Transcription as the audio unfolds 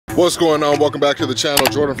What's going on? Welcome back to the channel.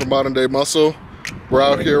 Jordan from Modern Day Muscle. We're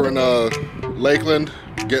out here in Lakeland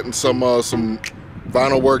getting some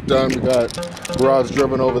vinyl work done. We got garage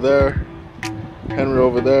driven over there, Henry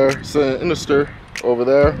over there, Sinister over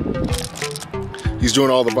there. He's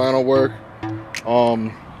doing all the vinyl work.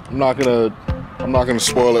 I'm not gonna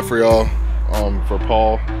spoil it for y'all, for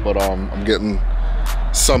Paul, but I'm getting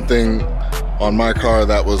something on my car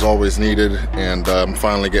that was always needed, and I'm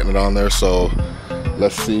finally getting it on there. So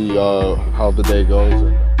let's see how the day goes. So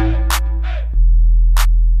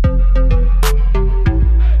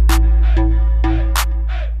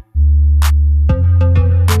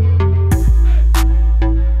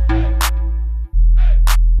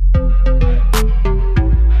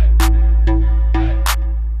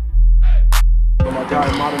my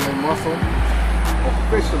guy Modern Day Muscle,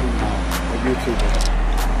 officially a YouTuber.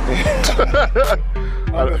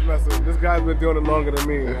 I'm just messing with him. This guy's been doing it longer than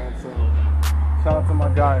me, man. So shout out to my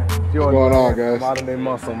guy, Jordan. What's going on, guys? Modern Day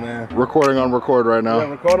Muscle, man. Recording on record right now. Yeah,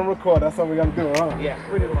 record and record. That's what we gotta do, huh? Yeah,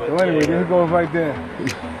 pretty much. So anyway, there he goes right there.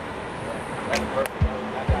 That's perfect.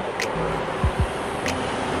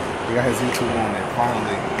 He got his YouTube on there,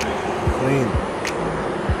 finally. Clean.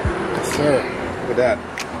 Yes, sir. Look at that.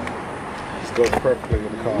 This goes perfectly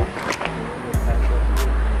with the car.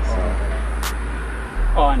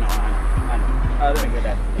 Oh, I know. I think of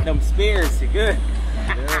that. Them spears, you good?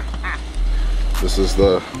 Yeah. This is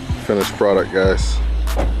the finished product, guys.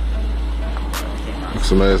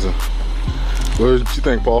 Looks amazing. What did you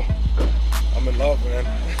think, Paul? I'm in love, man.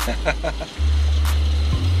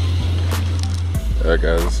 Yeah,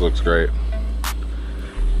 guys, this looks great.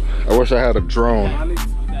 I wish I had a drone.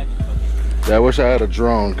 Yeah, I wish I had a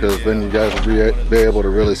drone, because then you guys would be able to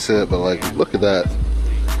really see it. But like, look at that.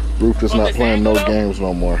 Roof is not playing no games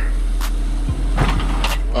no more.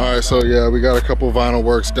 Alright, so yeah, we got a couple vinyl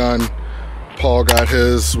works done. Paul got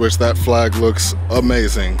his, which that flag looks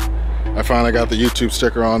amazing. I finally got the YouTube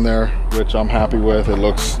sticker on there, which I'm happy with. It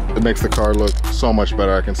makes the car look so much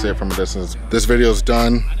better. I can see it from a distance. This video's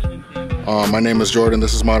done. My name is Jordan.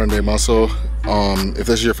 This is Modern Day Muscle. If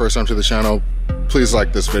this is your first time to the channel, please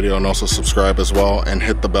like this video and also subscribe as well, and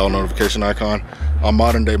hit the bell notification icon. I'm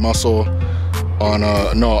Modern Day Muscle on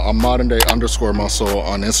I'm Modern Day _Muscle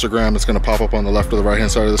on Instagram. It's gonna pop up on the left or the right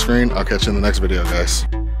hand side of the screen. I'll catch you in the next video, guys.